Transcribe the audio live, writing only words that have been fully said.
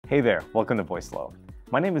Hey there, welcome to Voiceflow.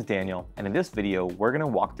 My name is Daniel, and in this video, we're going to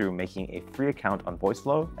walk through making a free account on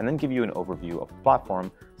Voiceflow and then give you an overview of the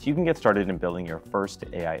platform so you can get started in building your first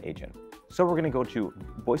AI agent. So we're going to go to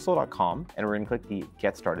voiceflow.com and we're going to click the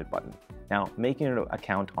Get Started button. Now, making an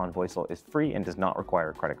account on Voiceflow is free and does not require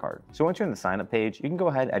a credit card. So once you're in the sign up page, you can go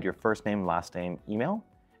ahead and add your first name, last name, email,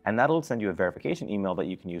 and that'll send you a verification email that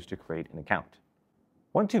you can use to create an account.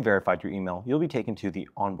 Once you've verified your email, you'll be taken to the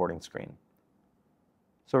onboarding screen.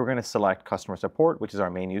 So we're going to select customer support, which is our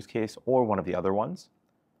main use case, or one of the other ones.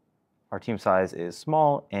 Our team size is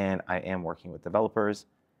small, and I am working with developers,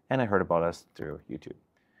 and I heard about us through YouTube.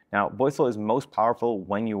 Now, Voiceflow is most powerful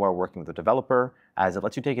when you are working with a developer, as it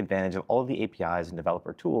lets you take advantage of all of the APIs and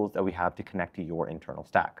developer tools that we have to connect to your internal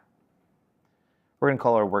stack. We're going to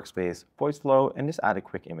call our workspace Voiceflow and just add a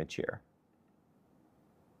quick image here.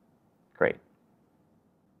 Great.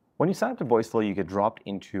 When you sign up to Voiceflow, you get dropped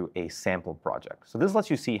into a sample project. So this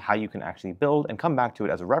lets you see how you can actually build and come back to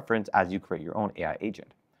it as a reference as you create your own AI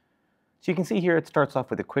agent. So you can see here it starts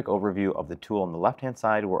off with a quick overview of the tool on the left-hand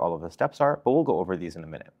side where all of the steps are, but we'll go over these in a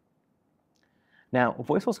minute. Now,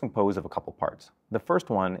 Voiceflow is composed of a couple parts. The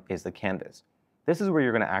first one is the canvas. This is where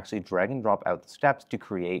you're going to actually drag and drop out the steps to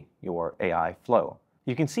create your AI flow.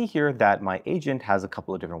 You can see here that my agent has a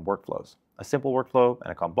couple of different workflows, a simple workflow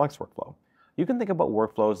and a complex workflow. You can think about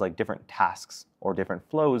workflows like different tasks or different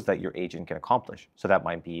flows that your agent can accomplish. So that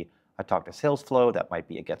might be a talk to sales flow, that might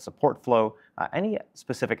be a get support flow. Any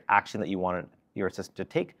specific action that you want your assistant to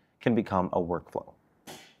take can become a workflow.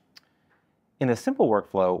 In a simple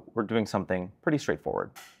workflow, we're doing something pretty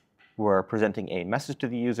straightforward. We're presenting a message to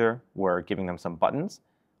the user, we're giving them some buttons,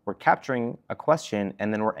 we're capturing a question,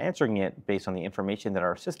 and then we're answering it based on the information that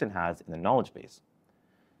our assistant has in the knowledge base.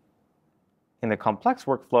 In the complex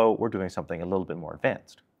workflow, we're doing something a little bit more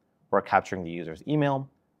advanced. We're capturing the user's email,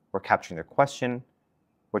 we're capturing their question,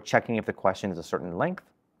 we're checking if the question is a certain length,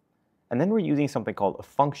 and then we're using something called a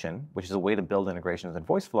function, which is a way to build integrations in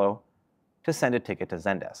Voiceflow, to send a ticket to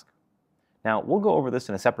Zendesk. Now, we'll go over this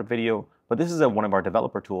in a separate video, but this is one of our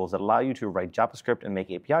developer tools that allow you to write JavaScript and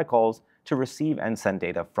make API calls to receive and send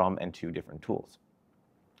data from and to different tools.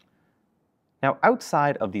 Now,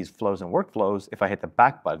 outside of these flows and workflows, if I hit the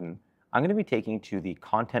back button, I'm going to be taking to the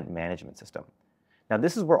content management system. Now,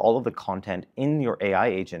 this is where all of the content in your AI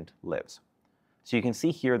agent lives. So you can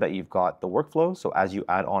see here that you've got the workflow. So as you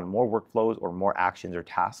add on more workflows or more actions or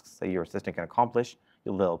tasks that your assistant can accomplish,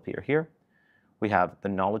 they'll appear here. We have the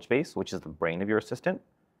knowledge base, which is the brain of your assistant.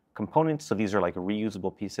 Components, so these are like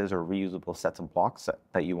reusable pieces or reusable sets of blocks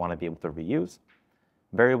that you want to be able to reuse.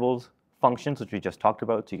 Variables, functions, which we just talked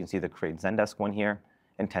about. So you can see the create Zendesk one here,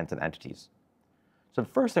 intents and entities. So the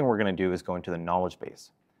first thing we're going to do is go into the knowledge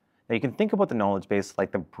base. Now you can think about the knowledge base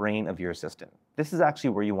like the brain of your assistant. This is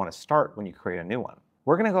actually where you want to start when you create a new one.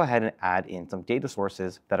 We're going to go ahead and add in some data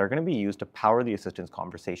sources that are going to be used to power the assistant's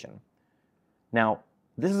conversation. Now,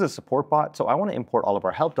 this is a support bot, so I want to import all of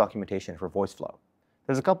our help documentation for Voiceflow.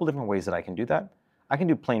 There's a couple different ways that I can do that. I can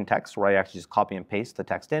do plain text where I actually just copy and paste the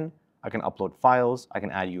text in. I can upload files, I can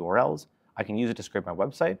add URLs, I can use it to scrape my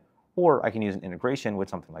website, or I can use an integration with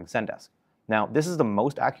something like Zendesk. Now, this is the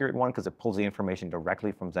most accurate one because it pulls the information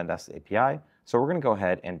directly from Zendesk's API. So we're going to go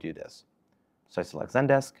ahead and do this. So I select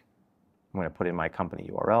Zendesk. I'm going to put in my company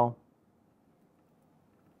URL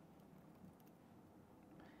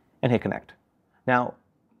and hit connect. Now,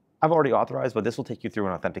 I've already authorized, but this will take you through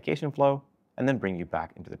an authentication flow and then bring you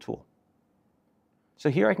back into the tool. So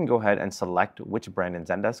here I can go ahead and select which brand in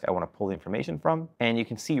Zendesk I want to pull the information from. And you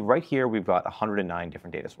can see right here, we've got 109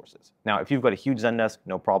 different data sources. Now, if you've got a huge Zendesk,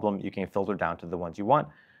 no problem. You can filter down to the ones you want.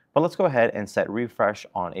 But let's go ahead and set refresh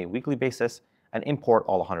on a weekly basis and import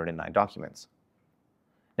all 109 documents.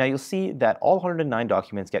 Now you'll see that all 109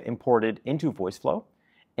 documents get imported into Voiceflow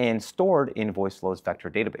and stored in Voiceflow's vector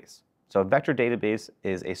database. So a vector database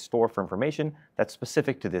is a store for information that's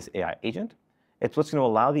specific to this AI agent. It's what's going to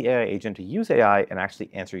allow the AI agent to use AI and actually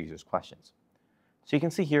answer users' questions. So you can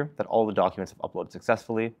see here that all the documents have uploaded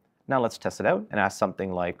successfully. Now let's test it out and ask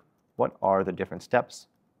something like, what are the different steps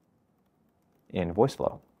in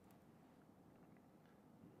Voiceflow?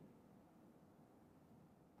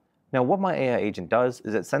 Now what my AI agent does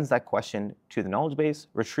is it sends that question to the knowledge base,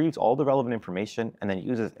 retrieves all the relevant information, and then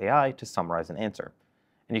uses AI to summarize an answer.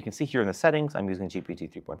 And you can see here in the settings, I'm using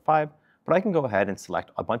GPT 3.5, but I can go ahead and select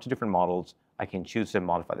a bunch of different models. I can choose to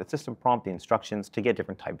modify the system prompt, the instructions to get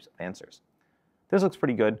different types of answers. This looks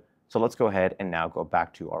pretty good, so let's go ahead and now go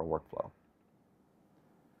back to our workflow.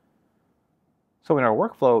 So in our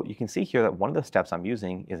workflow, you can see here that one of the steps I'm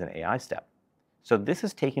using is an AI step. So this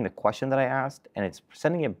is taking the question that I asked, and it's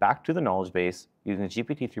sending it back to the knowledge base using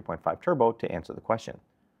GPT 3.5 Turbo to answer the question.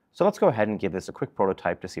 So let's go ahead and give this a quick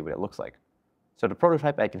prototype to see what it looks like. So to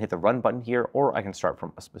prototype, I can hit the run button here, or I can start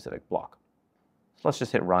from a specific block. So let's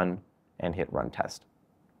just hit run and hit run test.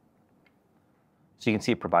 So you can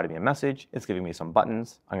see it provided me a message. It's giving me some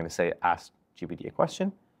buttons. I'm going to say ask GPT a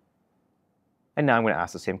question. And now I'm going to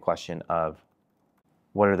ask the same question of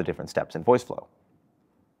what are the different steps in Voiceflow.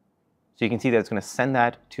 So you can see that it's going to send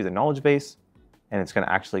that to the knowledge base, and it's going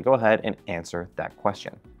to actually go ahead and answer that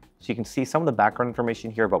question. So you can see some of the background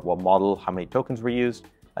information here about what model, how many tokens were used,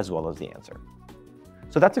 as well as the answer.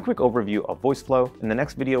 So that's a quick overview of Voiceflow. In the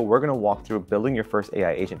next video, we're going to walk through building your first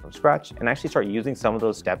AI agent from scratch and actually start using some of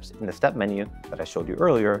those steps in the step menu that I showed you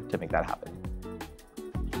earlier to make that happen.